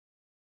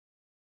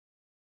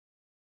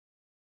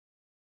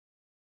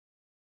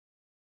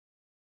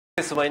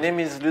So my name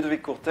is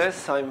Ludovic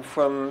Courtès. I'm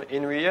from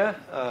INRIA,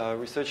 a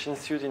research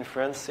institute in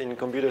France in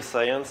computer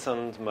science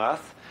and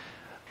math.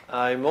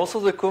 I'm also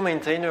the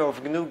co-maintainer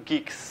of GNU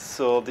Guix.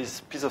 So this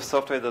piece of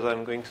software that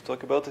I'm going to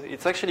talk about,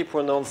 it's actually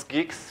pronounced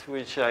Guix,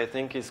 which I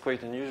think is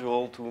quite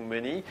unusual to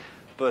many,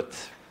 but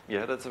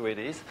yeah, that's the way it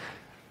is.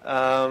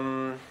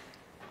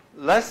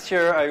 Last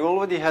year, I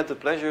already had the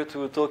pleasure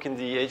to talk in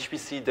the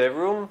HPC dev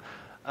room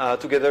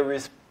together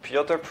with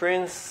Piotr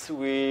Prince.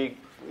 We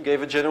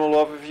gave a general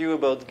overview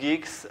about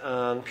Guix,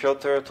 and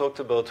Piotr talked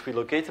about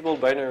relocatable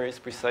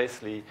binaries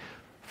precisely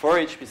for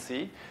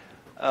HPC.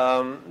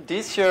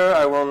 This year,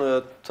 I want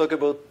to talk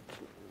about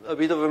a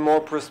bit of a more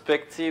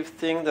prospective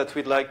thing that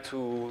we'd like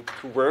to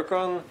work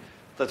on,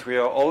 that we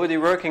are already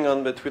working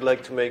on, but we'd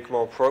like to make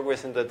more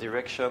progress in that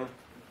direction.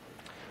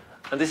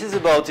 And this is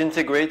about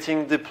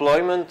integrating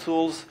deployment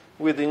tools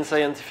within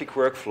scientific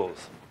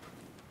workflows.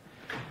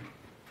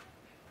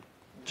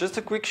 Just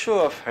a quick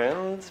show of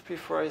hands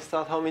before I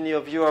start. How many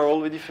of you are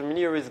already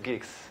familiar with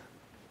Guix?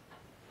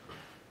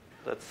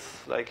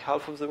 That's like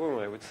half of the room,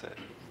 I would say.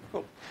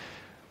 Cool.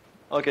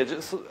 Okay,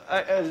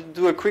 I'll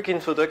do a quick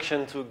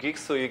introduction to Guix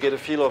so you get a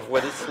feel of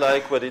what it's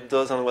like, what it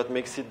does, and what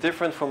makes it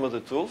different from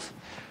other tools.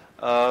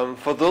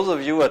 For those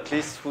of you, at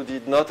least, who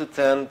did not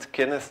attend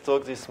Kenneth's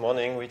talk this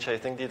morning, which I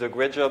think did a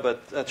great job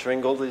at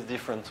showing all these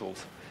different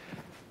tools.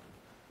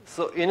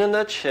 So in a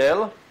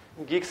nutshell,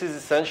 Guix is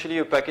essentially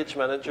a package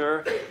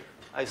manager.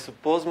 I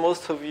suppose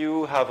most of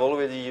you have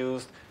already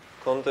used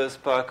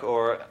CounterSpark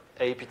or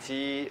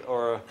APT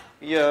or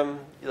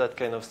that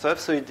kind of stuff.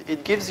 So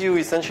it gives you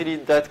essentially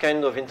that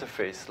kind of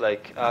interface,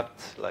 like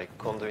apt, like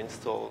counter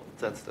install,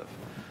 that stuff.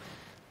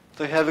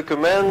 So you have a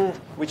command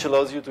which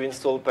allows you to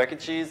install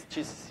packages,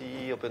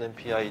 GCC,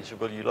 OpenMPI,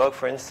 HWlog,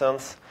 for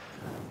instance.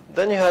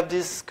 Then you have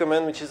this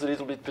command which is a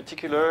little bit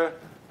particular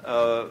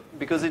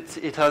because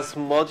it has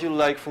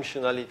module-like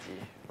functionality,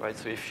 right?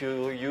 So if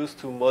you're used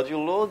to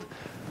module load,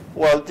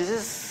 well, this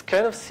is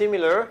kind of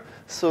similar.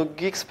 So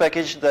Guix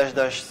package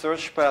 --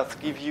 search path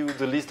give you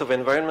the list of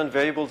environment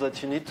variables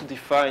that you need to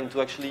define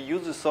to actually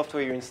use the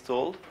software you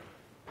installed,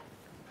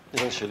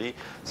 essentially.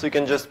 So you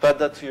can just add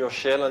that to your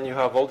shell and you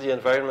have all the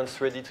environments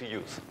ready to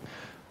use.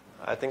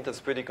 I think that's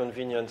pretty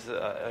convenient.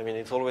 I mean,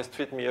 it's always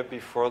tripped me up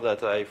before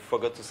that I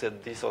forgot to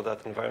set this or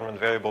that environment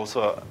variable,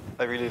 so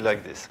I really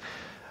like this.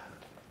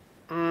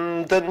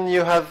 Then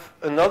you have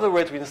another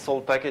way to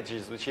install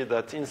packages, which is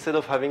that instead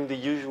of having the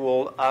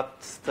usual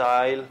apt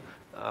style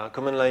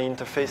command line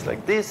interface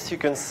like this, you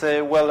can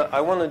say, well,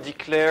 I want to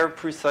declare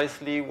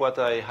precisely what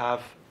I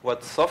have,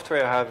 what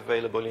software I have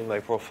available in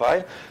my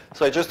profile.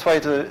 So I just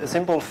write a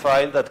simple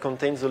file that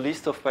contains a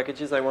list of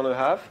packages I want to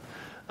have,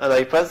 and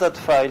I pass that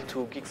file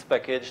to Guix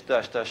package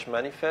 --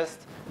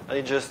 manifest, and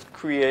it just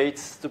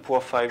creates the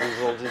profile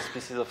with all these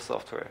pieces of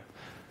software.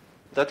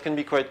 That can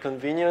be quite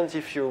convenient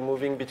if you're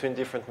moving between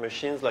different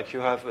machines, like you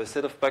have a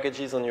set of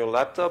packages on your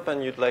laptop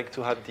and you'd like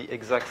to have the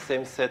exact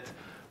same set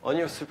on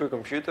your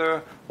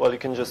supercomputer. Well, you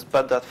can just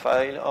put that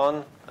file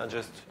on and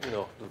just,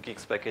 do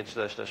Guix package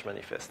 --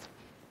 manifest.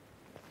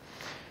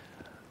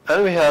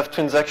 And we have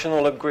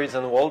transactional upgrades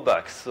and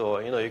rollbacks. So,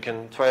 you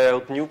can try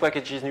out new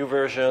packages, new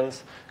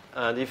versions,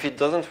 and if it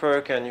doesn't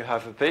work and you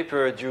have a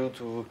paper due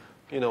to,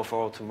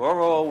 for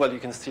tomorrow, well, you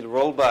can still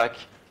roll back.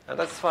 And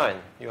that's fine.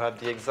 You have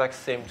the exact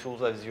same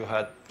tools as you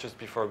had just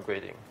before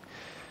upgrading.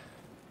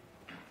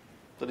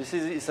 So this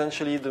is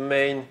essentially the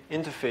main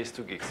interface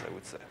to Guix, I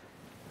would say.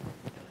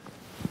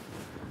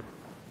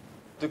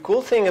 The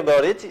cool thing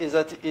about it is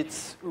that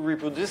it's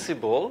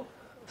reproducible.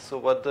 So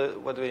what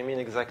do I mean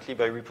exactly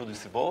by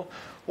reproducible?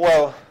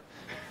 Well,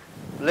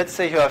 let's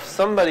say you have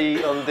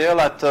somebody on their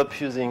laptop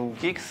using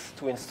Guix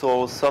to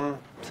install some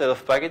set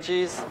of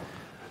packages.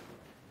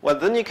 Well,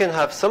 then you can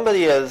have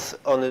somebody else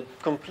on a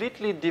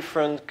completely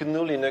different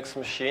GNU Linux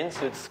machine,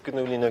 so it's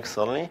GNU Linux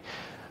only.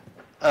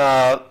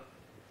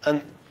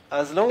 And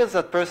as long as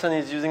that person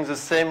is using the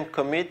same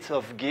commit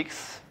of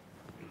Guix,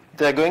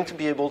 they're going to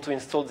be able to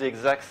install the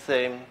exact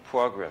same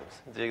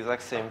programs, the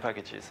exact same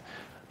packages.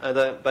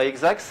 And by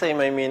exact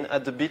same, I mean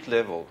at the bit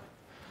level.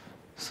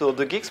 So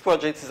the Guix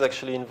project is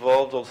actually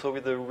involved also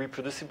with the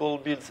reproducible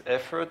builds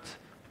effort,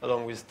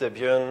 along with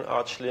Debian,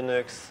 Arch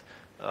Linux,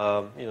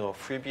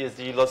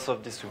 FreeBSD, lots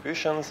of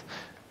distributions.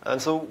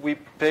 And so we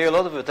pay a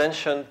lot of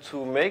attention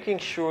to making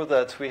sure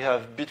that we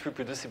have bit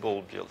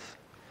reproducible builds.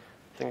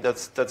 I think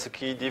that's a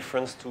key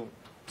difference to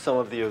some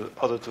of the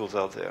other tools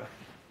out there.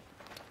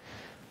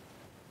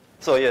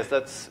 So yes,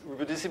 that's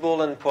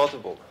reproducible and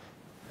portable.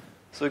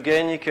 So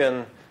again, you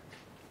can,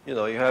 you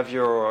have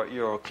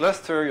your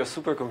cluster, your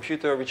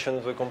supercomputer, which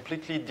runs a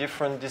completely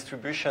different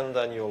distribution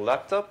than your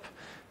laptop,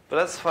 but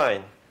that's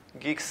fine.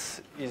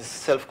 Guix is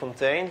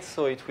self-contained,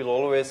 so it will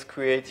always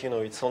create,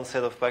 its own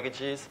set of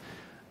packages,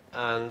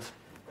 and,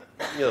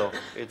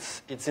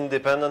 it's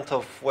independent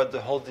of what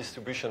the whole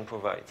distribution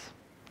provides.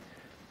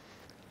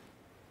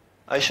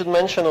 I should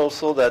mention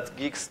also that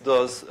Guix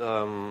does,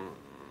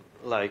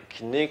 like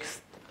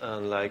Nix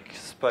and like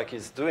Spack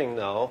is doing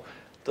now,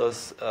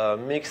 does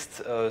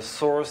mixed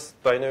source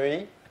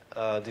binary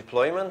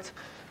deployment.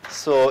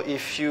 So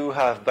if you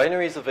have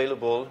binaries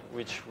available,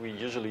 which we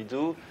usually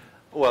do,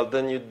 well,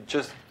 then you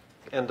just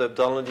end up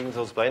downloading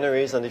those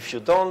binaries, and if you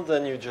don't,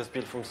 then you just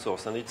build from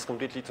source, and it's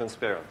completely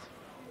transparent.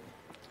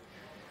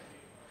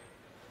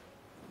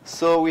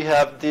 So we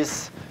have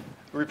this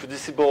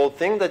reproducible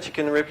thing that you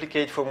can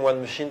replicate from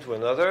one machine to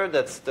another.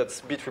 That's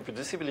bit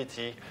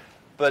reproducibility.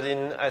 But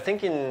I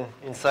think in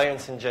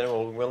science in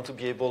general, we want to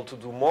be able to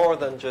do more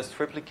than just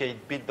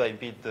replicate bit by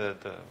bit the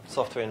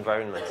software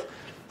environment.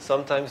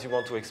 Sometimes you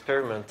want to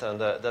experiment, and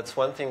that's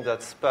one thing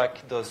that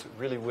SPAC does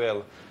really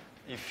well.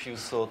 If you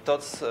saw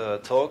Todd's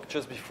talk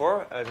just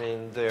before, I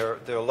mean, there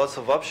are lots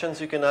of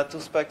options you can add to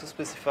SPAC to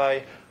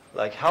specify,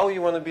 like how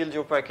you want to build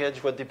your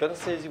package, what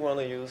dependencies you want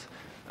to use.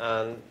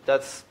 And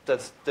that's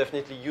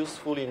definitely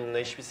useful in an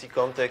HPC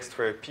context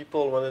where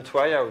people want to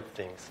try out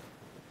things.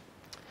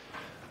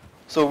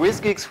 So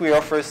with Guix, we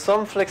offer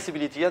some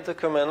flexibility at the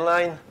command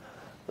line.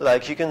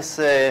 Like you can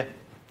say,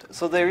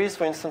 so there is,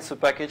 for instance, a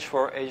package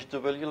for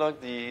HWlog,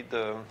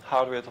 the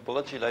hardware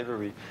topology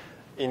library,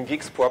 in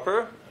Guix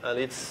proper, and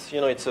it's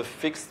a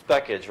fixed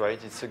package, right?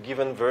 It's a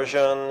given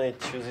version,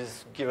 it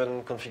uses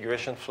given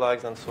configuration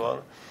flags and so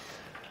on.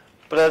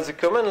 But as a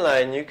command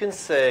line, you can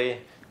say,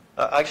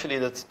 actually,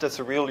 that's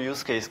a real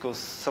use case, because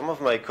some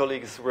of my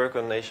colleagues work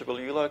on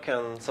HWlog,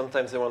 and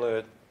sometimes they want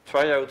to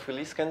try out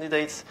release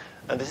candidates,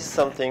 and this is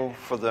something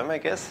for them, I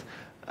guess.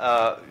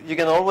 You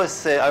can always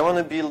say, I want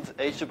to build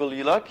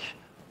HWlog,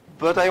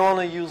 but I want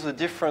to use a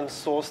different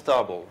source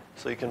table.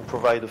 So you can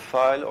provide a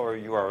file or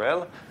a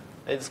URL.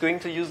 It's going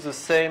to use the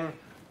same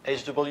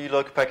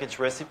HWlog package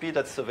recipe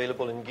that's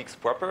available in Guix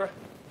proper,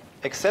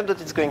 except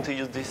that it's going to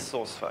use this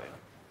source file.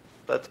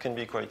 That can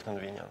be quite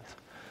convenient.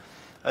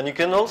 And you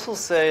can also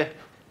say,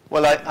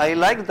 well, I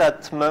like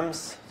that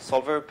mums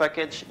solver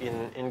package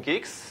in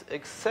Guix,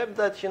 except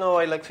that,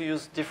 I like to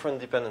use different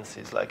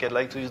dependencies. Like I'd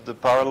like to use the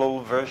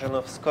parallel version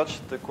of Scotch,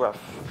 the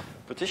graph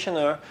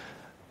partitioner.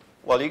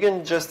 Well, you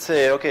can just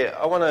say, okay,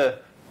 I want to,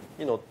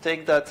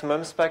 take that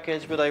mums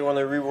package, but I want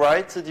to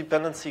rewrite the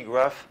dependency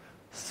graph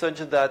such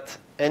that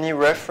any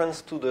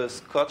reference to the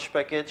Scotch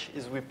package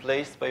is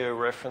replaced by a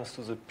reference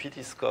to the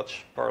PT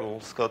Scotch, parallel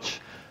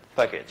Scotch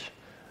package.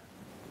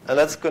 And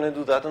that's going to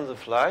do that on the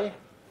fly.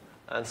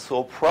 And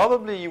so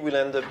probably you will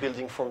end up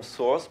building from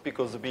source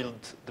because the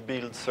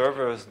build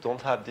servers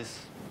don't have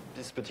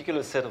this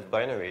particular set of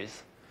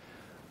binaries.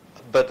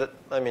 But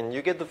I mean,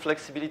 you get the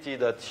flexibility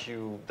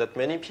that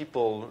many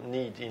people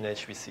need in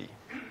HPC.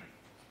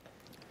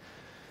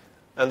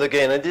 And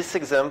again, this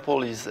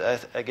example is,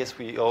 I guess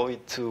we owe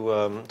it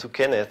to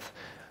Kenneth.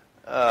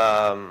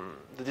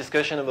 The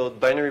discussion about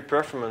binary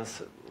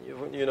performance.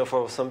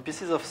 For some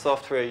pieces of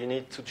software, you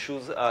need to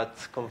choose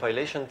at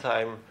compilation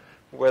time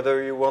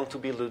whether you want to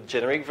build a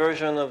generic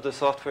version of the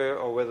software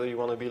or whether you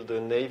want to build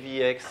an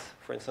AVX,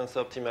 for instance,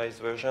 optimized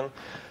version.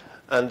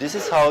 And this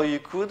is how you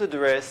could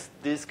address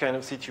this kind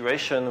of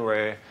situation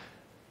where,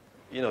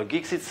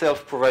 Guix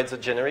itself provides a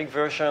generic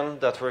version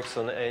that works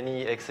on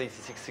any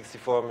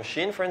x86-64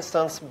 machine, for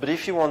instance. But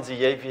if you want the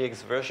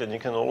AVX version, you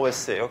can always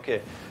say,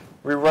 okay,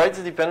 rewrite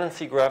the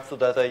dependency graph so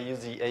that I use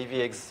the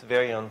AVX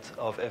variant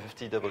of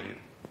FFTW.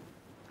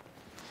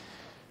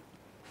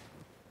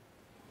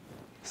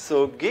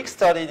 So Guix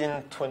started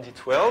in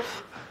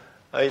 2012.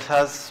 It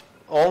has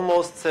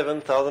almost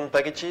 7,000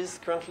 packages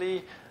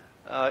currently.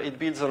 It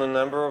builds on a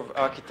number of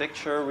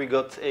architecture. We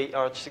got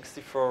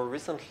ARch64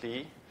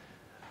 recently.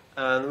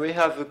 And we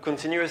have a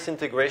continuous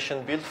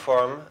integration build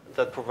farm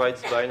that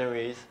provides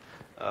binaries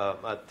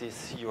at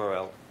this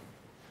URL.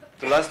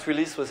 The last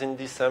release was in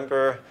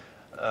December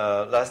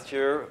last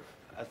year.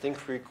 I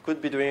think we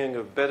could be doing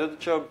a better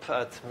job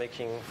at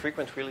making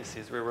frequent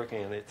releases. We're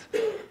working on it.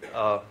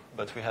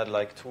 But we had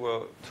like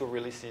two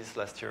releases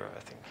last year, I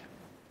think.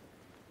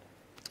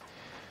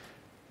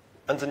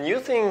 And the new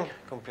thing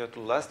compared to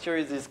last year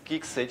is this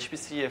Guix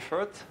HPC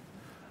effort.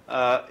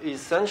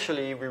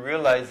 Essentially, we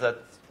realized that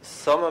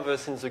some of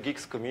us in the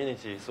Guix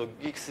community, so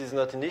Guix is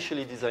not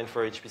initially designed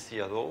for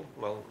HPC at all.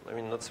 Well, I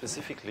mean, not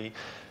specifically.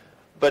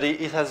 But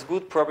it has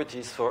good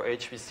properties for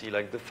HPC,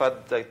 like the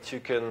fact that you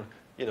can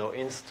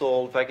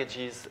install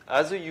packages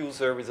as a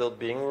user without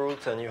being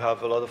root, and you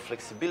have a lot of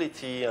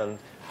flexibility, and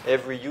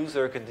every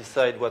user can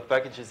decide what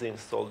packages they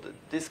installed.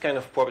 This kind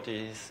of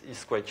property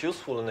is quite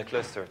useful in a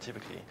cluster,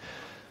 typically.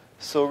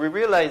 So we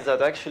realized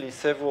that actually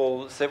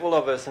several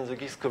of us in the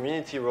Guix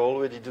community were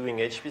already doing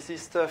HPC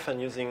stuff and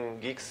using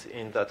Guix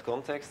in that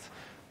context.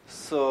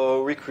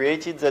 So we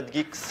created that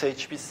Guix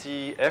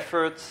HPC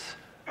effort.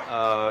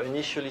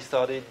 Initially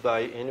started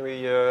by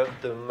INRIA,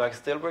 the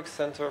Max Delbrück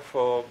Center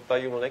for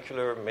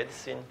Biomolecular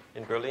Medicine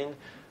in Berlin,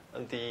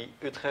 and the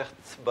Utrecht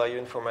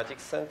Bioinformatics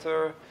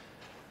Center,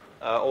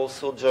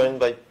 also joined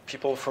by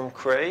people from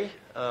Cray.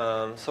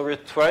 So we're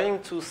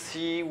trying to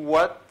see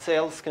what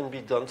else can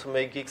be done to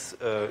make Guix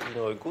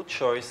a good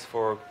choice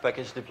for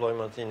package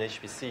deployment in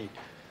HPC.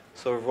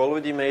 So we've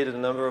already made a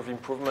number of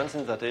improvements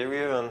in that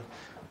area, and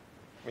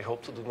we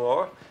hope to do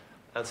more.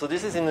 And so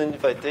this is an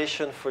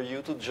invitation for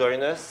you to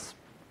join us.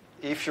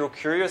 If you're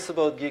curious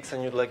about Guix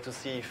and you'd like to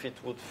see if it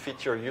would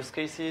fit your use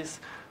cases,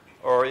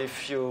 Or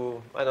if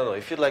you, I don't know,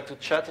 if you'd like to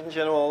chat in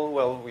general,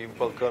 well, we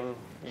welcome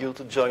you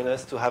to join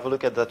us to have a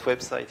look at that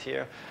website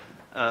here.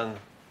 And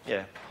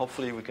yeah,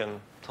 hopefully we can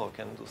talk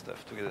and do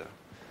stuff together.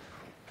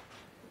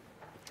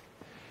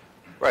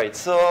 Right,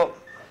 so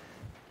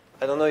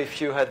I don't know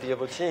if you had the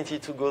opportunity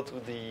to go to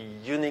the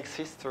Unix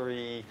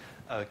history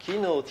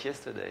keynote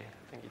yesterday.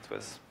 I think it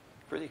was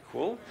pretty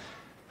cool,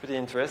 pretty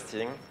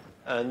interesting.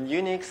 And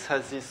Unix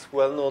has this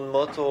well-known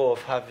motto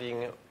of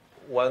having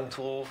one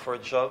tool for a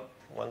job,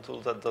 one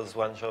tool that does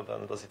one job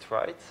and does it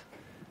right.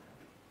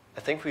 I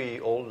think we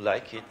all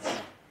like it.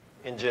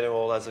 In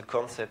general, as a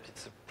concept,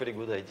 it's a pretty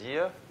good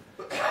idea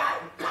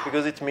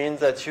because it means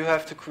that you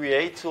have to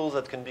create tools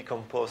that can be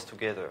composed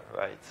together,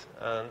 right?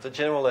 And the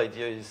general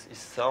idea is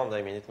sound.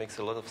 I mean, it makes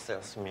a lot of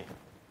sense to me.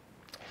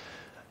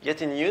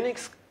 Yet in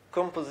Unix,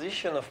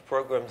 composition of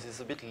programs is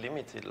a bit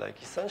limited.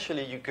 Like,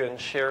 essentially, you can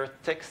share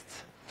text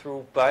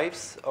through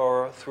pipes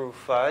or through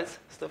files,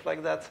 stuff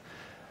like that.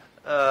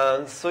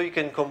 And so you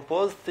can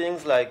compose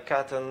things like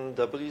cat and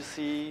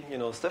WC, you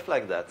know, stuff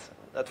like that.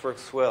 That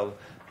works well.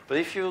 But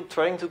if you're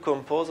trying to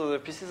compose other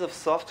pieces of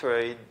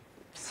software,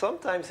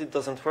 sometimes it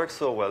doesn't work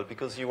so well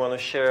because you want to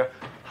share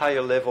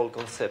higher level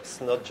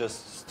concepts, not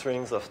just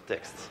strings of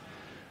text.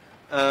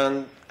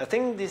 And I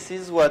think this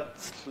is what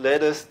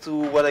led us to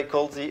what I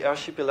call the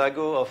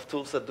archipelago of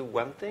tools that do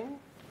one thing.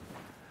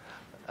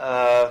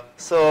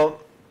 So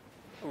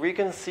we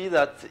can see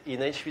that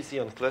in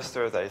HPC on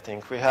clusters, I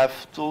think. We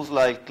have tools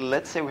like,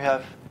 let's say we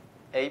have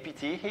APT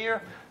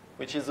here,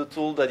 which is a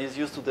tool that is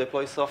used to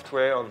deploy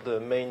software on the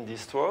main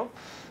distro.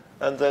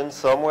 And then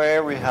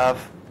somewhere we have,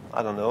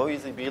 I don't know,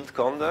 EasyBuild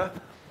Conda,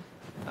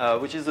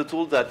 which is a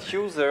tool that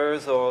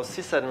users or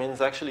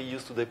sysadmins actually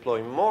use to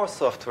deploy more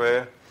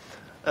software.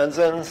 And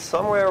then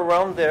somewhere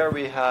around there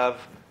we have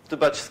the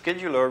batch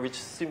scheduler, which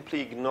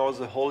simply ignores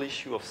the whole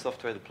issue of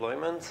software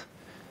deployment.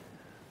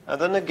 And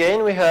then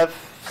again, we have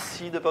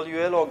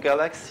CWL or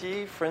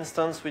Galaxy, for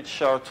instance,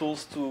 which are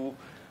tools to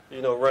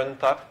run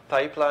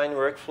pipeline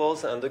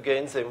workflows. And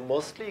again, they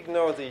mostly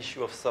ignore the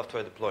issue of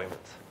software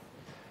deployment.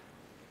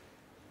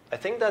 I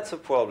think that's a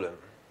problem.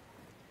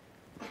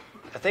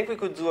 I think we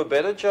could do a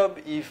better job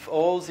if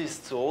all these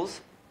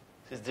tools,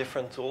 these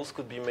different tools,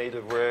 could be made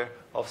aware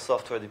of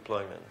software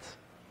deployment.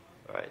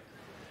 Right?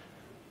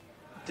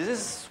 This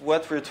is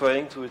what we're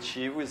trying to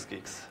achieve with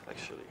Guix,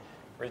 actually.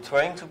 We're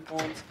trying to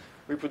put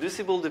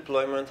reproducible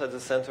deployment at the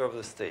center of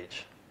the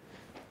stage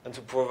and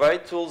to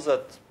provide tools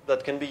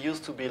that can be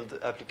used to build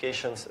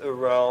applications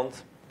around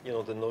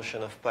the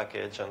notion of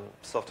package and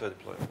software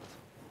deployment.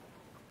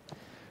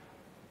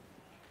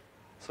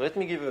 So let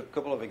me give a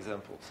couple of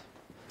examples.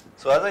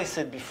 So as I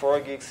said before,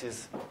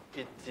 Guix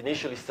it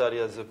initially started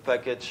as a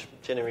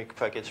generic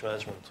package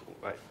management tool,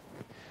 right?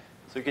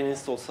 So you can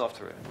install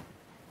software.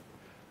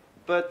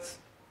 But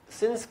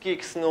since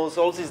Guix knows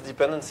all this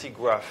dependency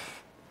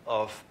graph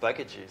of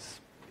packages,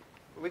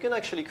 we can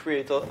actually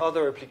create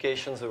other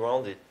applications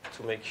around it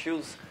to make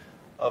use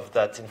of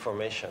that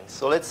information.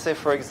 So let's say,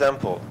 for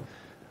example,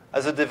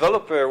 as a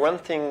developer, one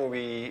thing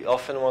we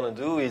often want to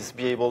do is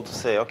be able to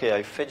say, okay,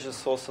 I fetch the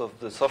source of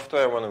the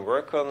software I want to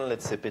work on,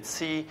 let's say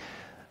PET-C,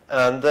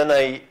 and then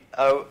I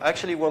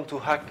actually want to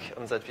hack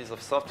on that piece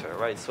of software,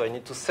 right? So I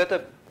need to set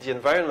up the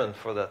environment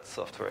for that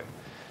software.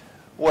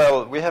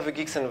 Well, we have a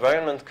Guix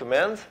environment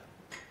command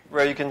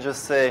where you can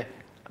just say,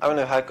 I want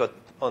to hack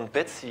on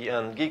PET-C,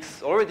 and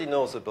Guix already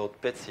knows about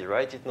PET-C,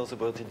 right? It knows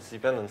about its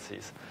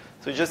dependencies.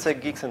 So you just say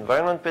Guix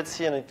environment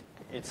PET-C, and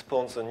it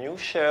spawns a new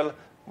shell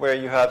where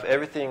you have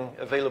everything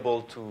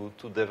available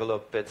to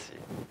develop PET-C.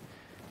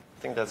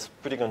 I think that's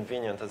pretty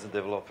convenient as a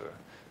developer.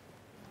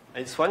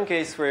 It's one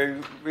case where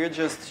we're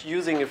just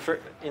using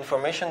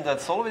information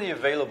that's already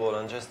available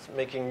and just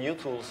making new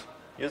tools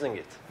using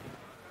it.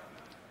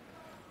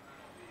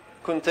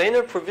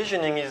 Container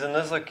provisioning is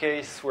another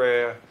case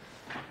where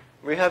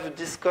we have a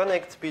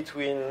disconnect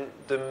between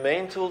the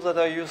main tools that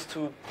are used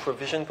to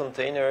provision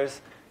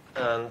containers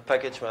and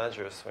package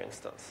managers, for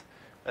instance.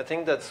 I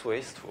think that's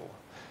wasteful.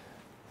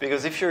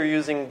 Because if you're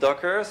using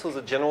Docker, so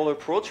the general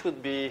approach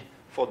would be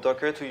for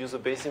Docker to use a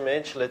base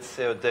image, let's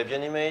say a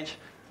Debian image,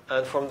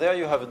 and from there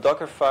you have a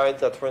Docker file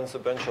that runs a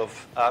bunch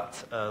of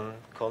apt and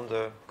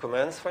conda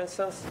commands, for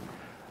instance.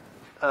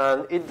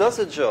 And it does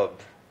a job,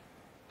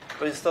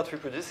 but it's not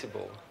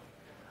reproducible.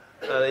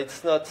 And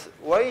it's not,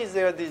 why is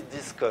there this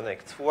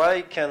disconnect?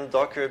 Why can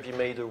Docker be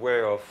made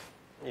aware of,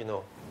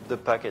 the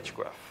package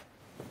graph?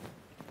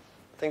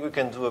 I think we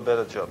can do a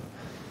better job.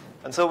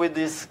 And so with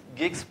this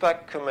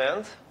Guixpack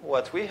command,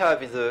 what we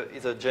have is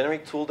a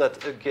generic tool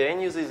that again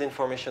uses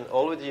information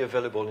already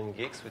available in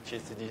Guix, which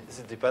is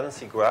the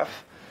dependency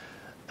graph,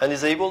 and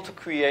is able to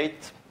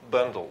create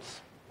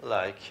bundles.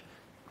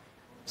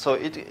 So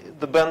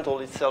the bundle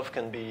itself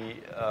can be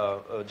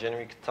a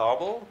generic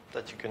tarball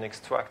that you can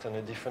extract on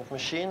a different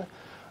machine,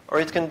 or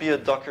it can be a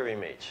Docker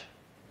image.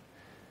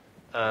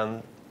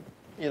 And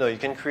you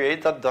can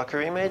create that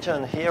Docker image,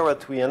 and here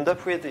what we end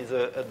up with is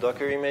a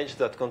Docker image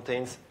that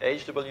contains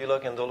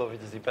HWLock and all of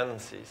its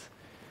dependencies.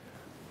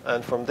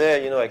 And from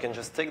there, I can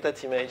just take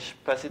that image,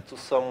 pass it to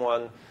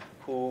someone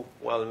who,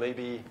 well,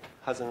 maybe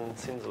hasn't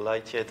seen the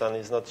light yet and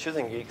is not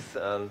using Guix,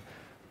 and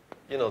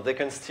they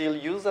can still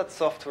use that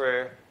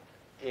software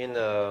in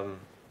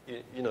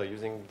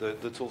using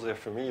the tools they're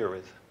familiar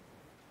with.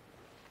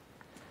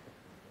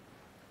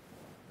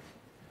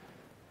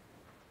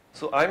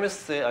 So I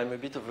must say I'm a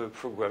bit of a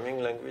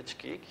programming language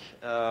geek.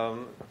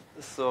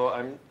 So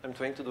I'm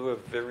trying to do a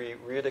very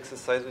weird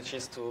exercise, which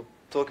is to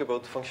talk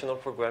about functional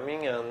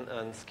programming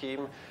and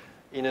scheme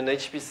in an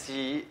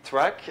HPC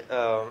track.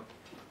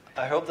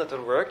 I hope that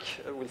will work.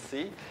 We'll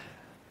see.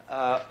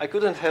 I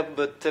couldn't help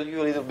but tell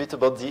you a little bit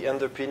about the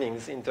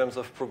underpinnings in terms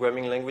of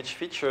programming language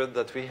features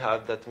that we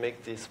have that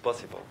make this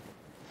possible.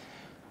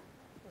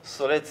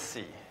 So let's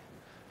see.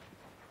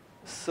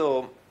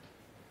 So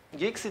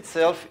Guix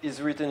itself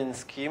is written in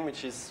Scheme,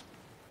 which is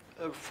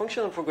a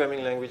functional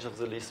programming language of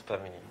the Lisp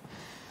family.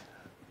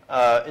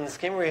 In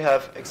Scheme, we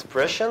have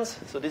expressions.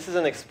 So this is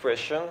an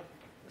expression,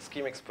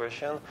 Scheme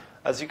expression.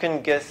 As you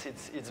can guess,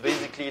 it's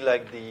basically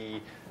like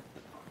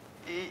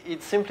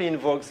it simply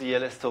invokes the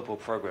LS-topo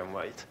program,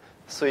 right?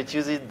 So it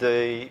uses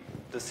the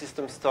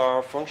system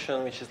star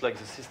function, which is like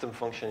the system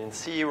function in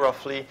C,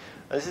 roughly.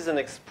 And this is an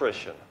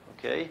expression,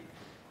 okay?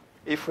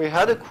 If we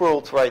had a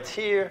quote right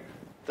here,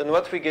 then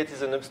what we get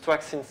is an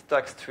abstract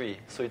syntax tree.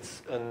 So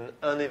it's an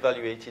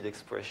unevaluated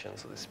expression,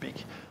 so to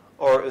speak,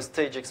 or a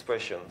stage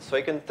expression. So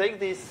I can take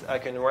this, I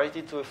can write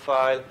it to a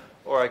file,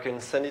 or I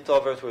can send it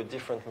over to a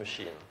different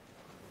machine.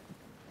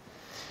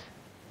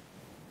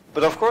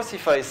 But of course,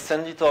 if I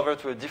send it over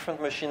to a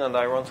different machine and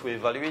I want to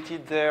evaluate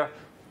it there,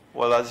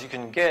 well, as you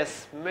can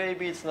guess,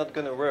 maybe it's not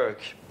going to work,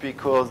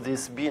 because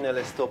this bin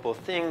LS-topo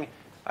thing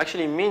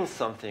actually means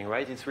something,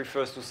 right? It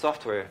refers to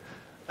software.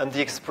 And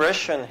the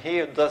expression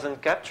here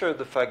doesn't capture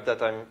the fact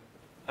that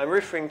I'm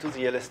referring to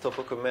the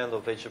LS-topo command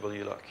of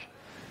HWLock.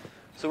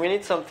 So we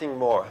need something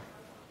more.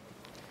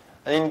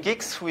 And in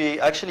Guix, we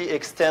actually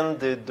extend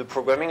the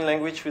programming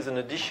language with an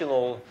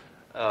additional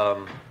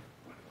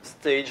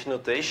stage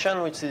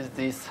notation, which is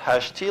this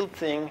hash tilde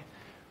thing,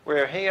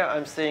 where here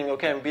I'm saying,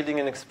 okay, I'm building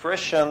an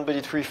expression, but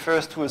it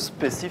refers to a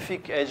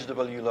specific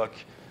HWLock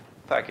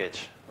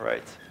package,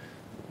 right?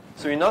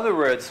 So in other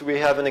words, we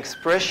have an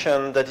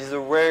expression that is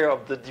aware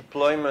of the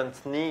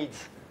deployment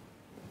needs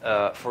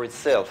for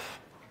itself,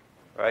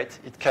 right?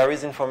 It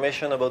carries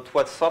information about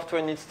what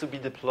software needs to be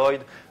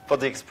deployed for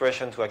the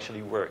expression to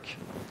actually work.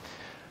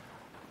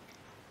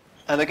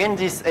 And again,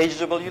 this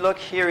HWLock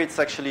here, it's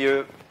actually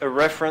a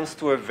reference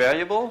to a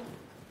variable,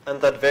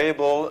 and that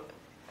variable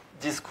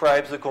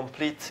describes a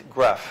complete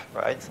graph,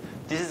 right?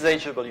 This is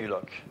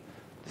HWLock.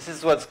 This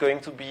is what's going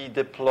to be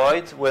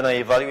deployed when I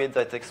evaluate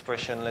that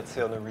expression, let's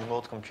say, on a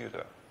remote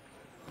computer.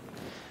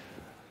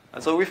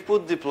 And so we've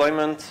put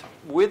deployment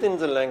within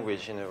the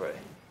language in a way.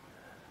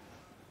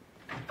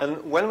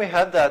 And when we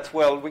had that,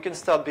 well, we can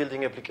start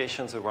building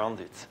applications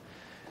around it.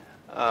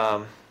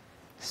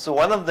 So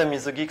one of them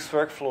is a Guix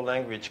workflow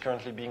language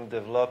currently being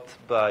developed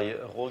by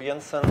Roel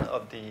Jensen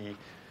of the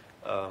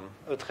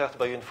Utrecht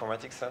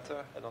Bioinformatics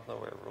Center. I don't know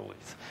where Roel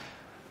is.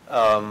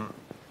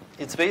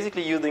 It's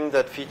basically using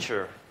that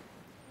feature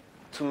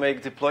to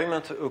make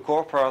deployment a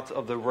core part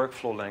of the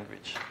workflow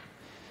language.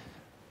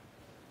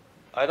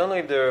 I don't know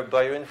if there are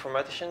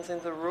bioinformaticians in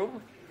the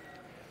room.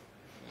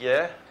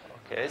 Yeah?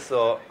 Okay,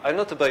 so I'm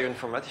not a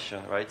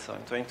bioinformatician, right? So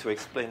I'm trying to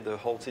explain the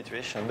whole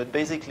situation. But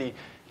basically,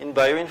 in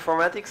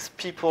bioinformatics,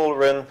 people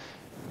run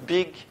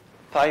big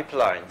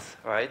pipelines,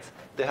 right?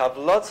 They have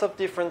lots of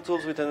different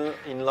tools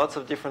in lots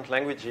of different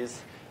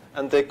languages,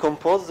 and they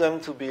compose them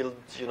to build,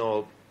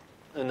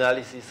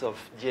 analysis of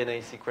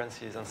DNA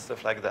sequences and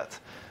stuff like that.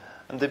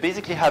 And they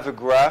basically have a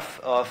graph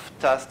of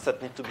tasks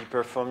that need to be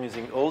performed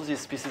using all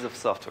these pieces of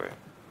software.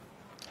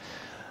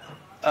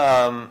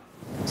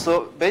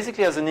 So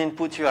basically, as an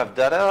input, you have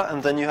data,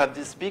 and then you have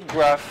this big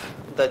graph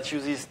that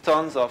uses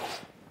tons of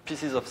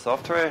pieces of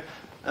software,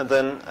 and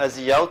then as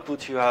the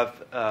output, you have,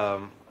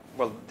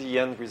 the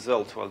end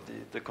result,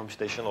 the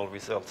computational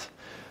result.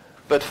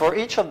 But for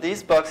each of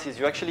these boxes,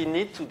 you actually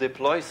need to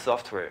deploy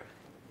software.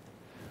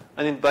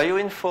 And in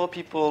bioinfo,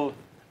 people,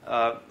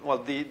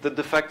 the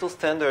de facto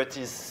standard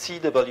is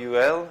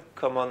CWL,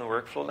 Common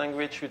Workflow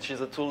Language, which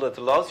is a tool that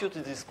allows you to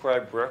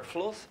describe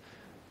workflows.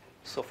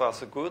 So far,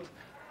 so good.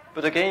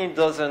 But again, it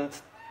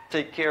doesn't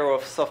take care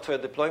of software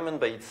deployment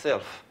by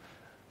itself.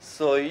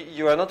 So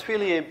you are not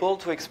really able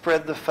to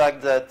express the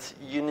fact that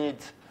you need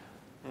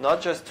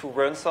not just to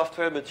run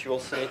software, but you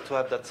also need to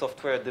have that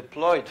software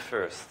deployed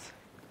first.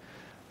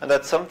 And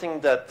that's something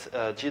that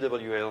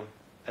GWL,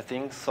 I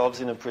think,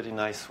 solves in a pretty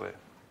nice way.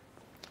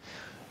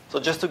 So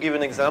just to give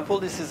an example,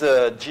 this is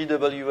a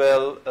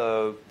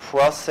GWL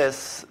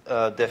process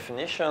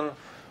definition,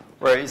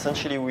 where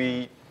essentially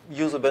we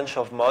use a bunch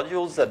of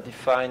modules that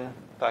define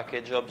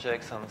package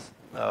objects and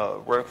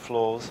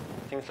workflows,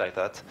 things like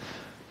that.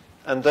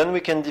 And then we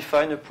can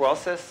define a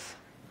process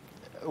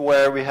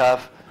where we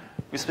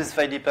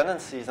specify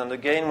dependencies. And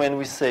again, when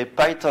we say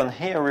Python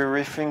here, we're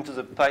referring to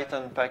the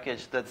Python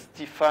package that's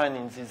defined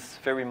in this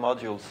very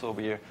module. So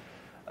we're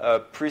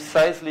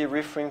precisely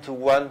referring to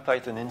one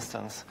Python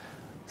instance.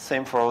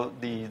 Same for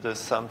the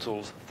SAM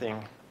tools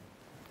thing.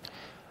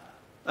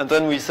 And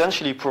then we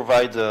essentially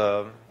provide,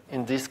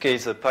 in this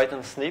case, a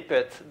Python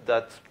snippet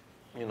that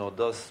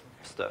does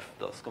stuff,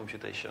 does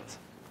computations.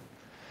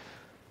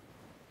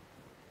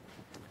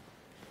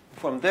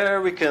 From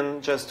there, we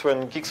can just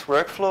run Guix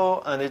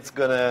workflow, and it's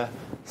going to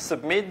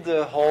submit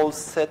the whole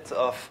set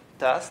of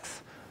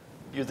tasks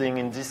using,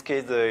 in this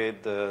case,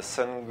 the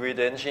SunGrid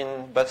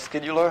engine batch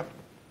scheduler.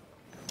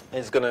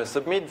 It's going to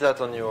submit that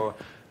on your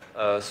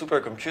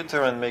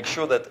supercomputer and make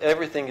sure that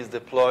everything is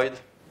deployed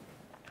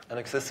and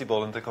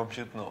accessible in the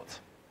compute node.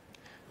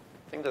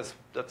 I think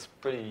that's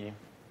pretty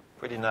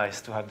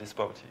nice to have this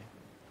property.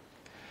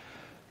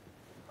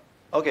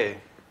 Okay,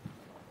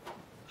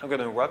 I'm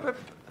going to wrap up.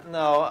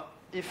 Now,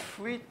 if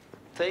we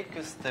take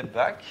a step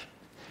back,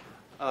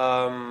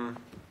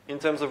 in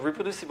terms of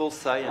reproducible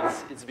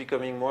science, it's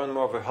becoming more and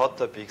more of a hot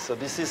topic. So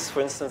this is, for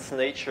instance,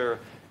 Nature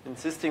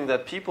insisting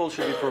that people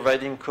should be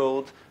providing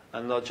code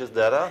and not just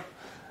data.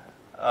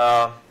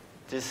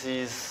 This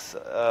is,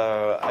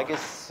 I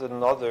guess,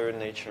 another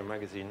Nature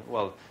magazine.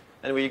 Well,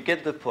 and we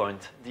get the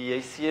point. The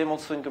ACM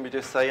also in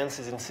computer science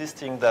is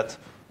insisting that,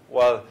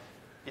 well,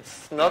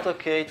 it's not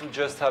okay to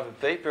just have a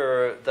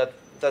paper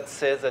that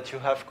says that you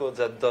have code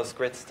that does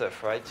great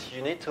stuff, right?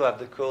 You need to have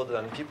the code,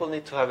 and people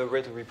need to have a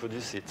way to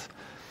reproduce it.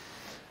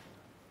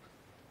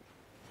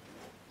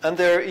 And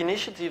there are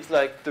initiatives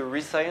like the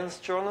Rescience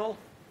Journal.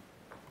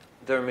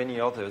 There are many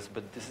others,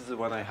 but this is the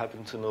one I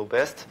happen to know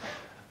best,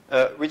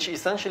 which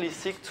essentially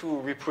seek to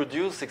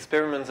reproduce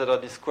experiments that are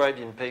described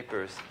in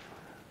papers.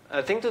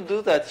 I think to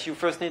do that, you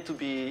first need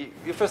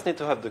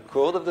to have the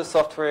code of the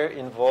software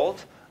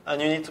involved,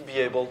 and you need to be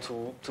able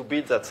to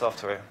build that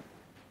software.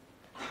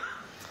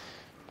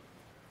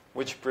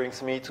 Which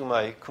brings me to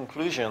my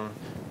conclusion.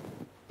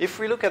 If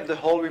we look at the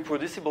whole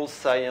reproducible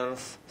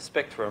science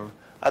spectrum,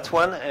 at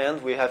one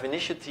end we have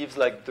initiatives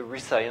like the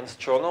Rescience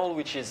Journal,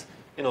 which is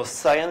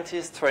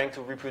scientists trying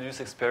to reproduce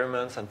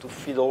experiments and to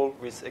fiddle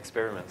with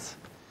experiments.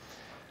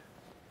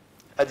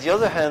 At the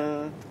other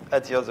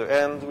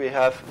end, we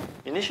have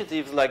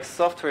initiatives like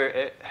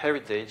Software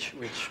Heritage,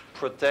 which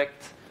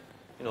protect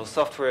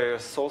software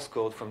source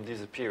code from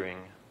disappearing.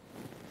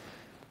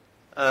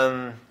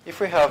 If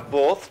we have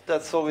both,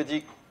 that's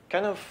already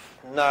kind of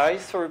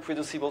nice for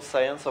reproducible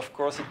science. Of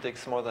course, it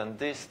takes more than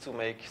this to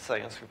make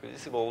science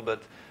reproducible,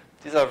 but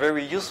these are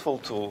very useful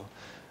tools.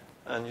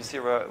 And you see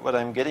what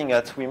I'm getting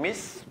at. We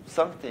miss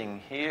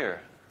something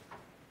here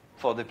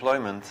for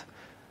deployment.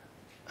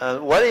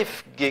 And what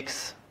if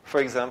Guix, for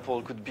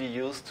example, could be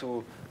used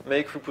to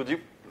make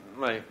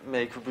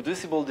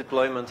reproducible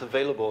deployment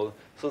available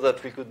so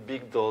that we could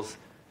build those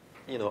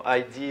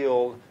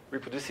ideal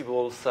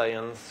reproducible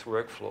science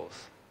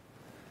workflows?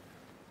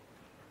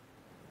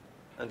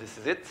 And this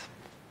is it.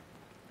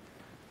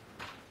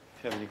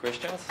 If you have any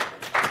questions.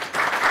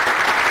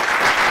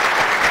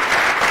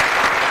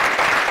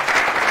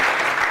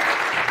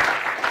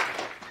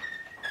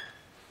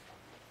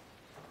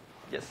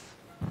 Yes. So,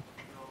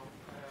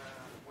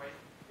 when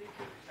you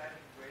decided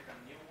to create a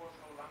new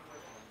workflow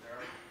language, and there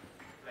are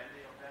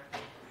plenty of them, we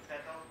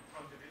settled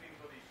from the beginning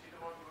to the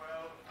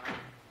CWL and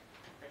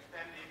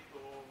extend it to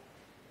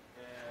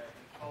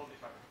install this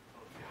package.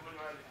 So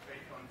CWL is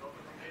based on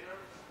Docker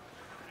containers.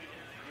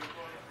 You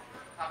could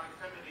have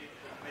extended it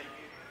to make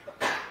it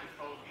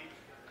install Guix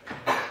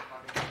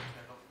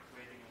instead of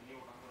creating a new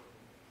language.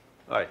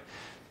 All right.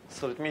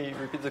 So let me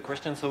repeat the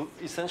question. So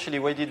essentially,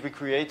 why did we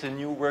create a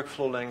new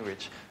workflow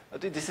language?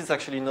 This is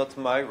actually not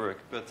my work,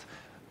 but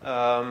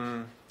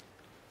I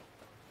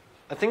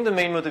think the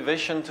main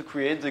motivation to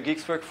create the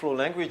Guix workflow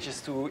language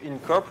is to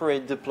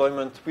incorporate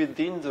deployment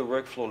within the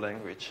workflow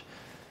language.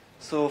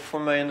 So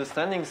from my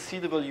understanding,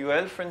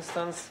 CWL, for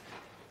instance,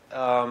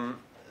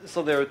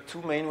 so there are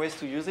two main ways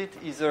to use it.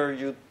 Either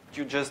you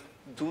just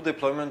do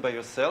deployment by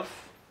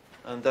yourself,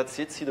 and that's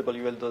it.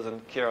 CWL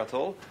doesn't care at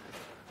all.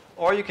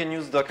 Or you can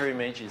use Docker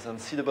images. And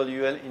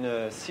CWL, in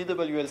a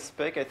CWL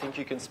spec, I think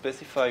you can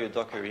specify a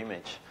Docker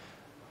image.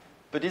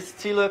 But it's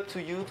still up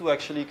to you to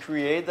actually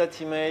create that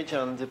image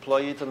and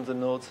deploy it on the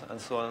node and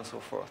so on and so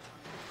forth.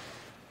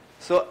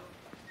 So,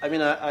 I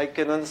mean, I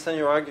can understand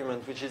your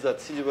argument, which is that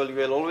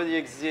CWL already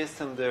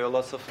exists and there are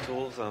lots of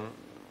tools. And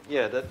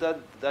yeah,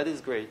 that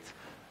is great.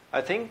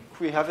 I think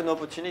we have an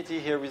opportunity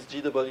here with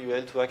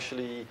GWL to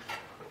actually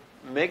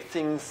make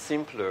things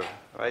simpler,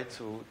 right?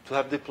 To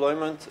have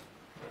deployment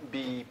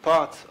be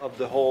part of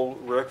the whole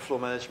workflow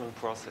management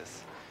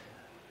process.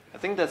 I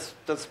think that's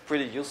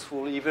pretty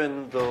useful,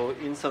 even though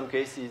in some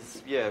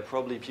cases, yeah,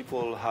 probably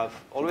people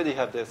already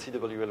have their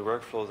CWL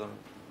workflows and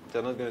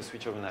they're not going to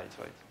switch overnight,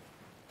 right?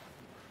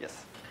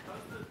 Yes?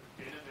 How's the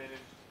data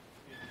managed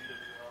in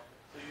GWL?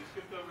 So you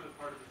skipped over the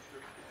part of the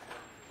script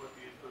what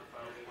the input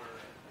files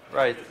were.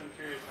 Right. I'm just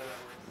curious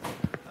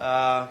how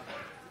that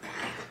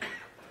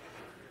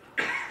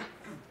works.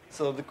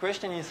 So the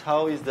question is,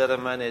 how is data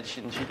managed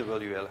in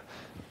GWL?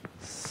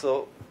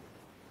 So,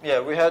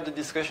 yeah, we had a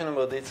discussion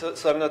about it.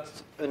 So I'm not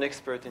an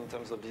expert in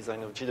terms of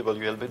design of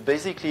GWL, but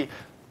basically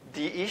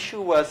the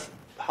issue was,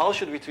 how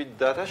should we treat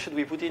data? Should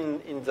we put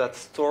in that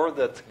store,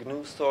 that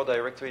GNU store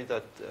directory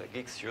that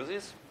Guix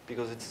uses?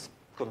 Because it's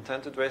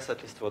content address,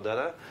 at least for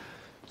data.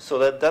 So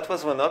that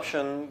was one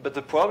option, but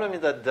the problem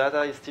is that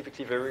data is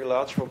typically very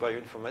large for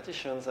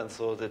bioinformaticians, and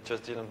so they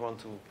just didn't want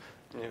to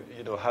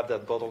have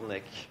that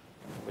bottleneck,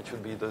 which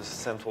would be the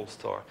central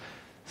store.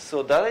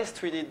 So data is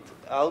treated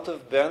out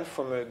of band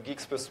from a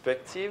Guix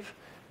perspective.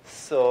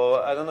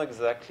 So I don't know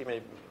exactly,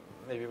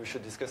 maybe we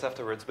should discuss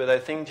afterwards, but I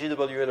think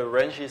GWL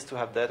arranges to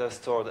have data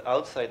stored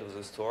outside of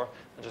the store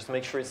and just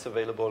make sure it's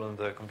available on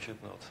the compute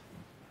node.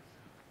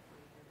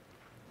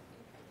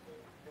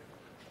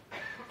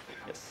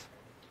 Yes?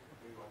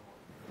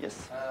 Yes?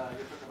 You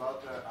talk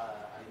about,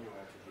 I knew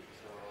actually,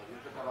 so you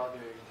talk about the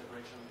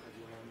integration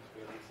continuum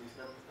building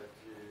systems that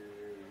you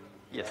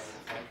Yes.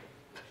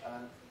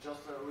 And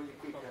just really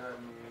quick,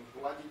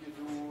 what did you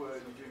do?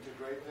 Did you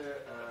integrate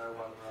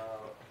one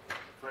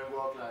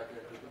framework like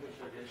continuous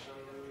integration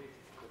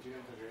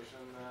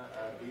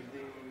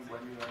building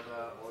when you have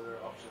other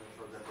options,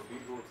 for example,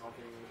 build or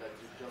something that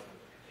you just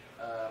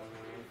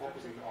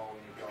focusing on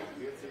your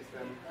build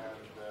system, and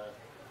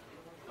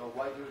so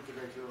why do you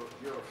integrate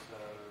yours?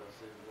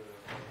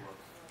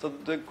 So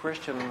the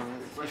question,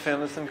 if I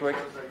understand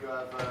correctly, you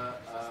have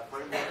a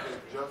framework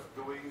that's just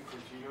doing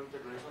continuous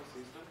integration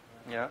system.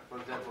 yeah. For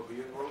example,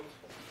 build roads,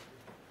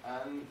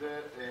 and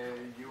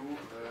you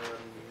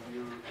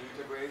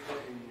integrate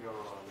in your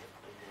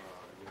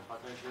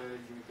package.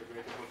 You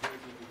integrate the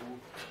opportunity to do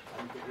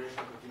an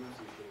integration continuous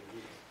system.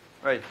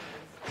 Right.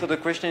 So the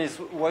question is,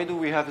 why do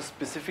we have a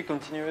specific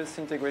continuous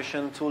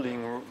integration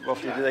tooling?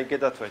 Roughly, Yeah. did I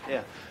get that right?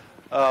 Yeah.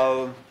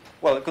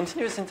 Well,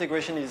 continuous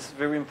integration is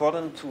very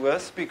important to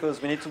us because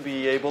we need to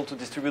be able to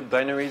distribute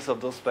binaries of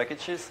those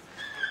packages.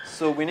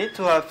 So we need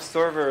to have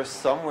servers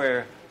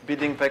somewhere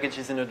building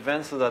packages in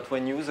advance so that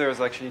when users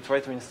actually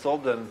try to install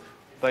them,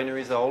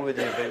 binaries are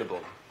already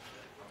available.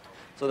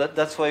 So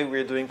that's why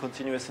we're doing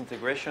continuous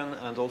integration,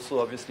 and also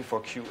obviously for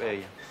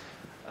QA.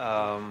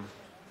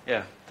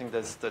 Yeah, I think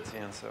that's the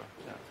answer.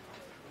 Yeah.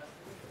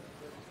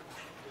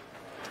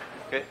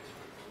 Okay.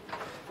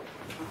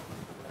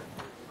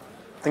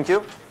 Thank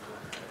you.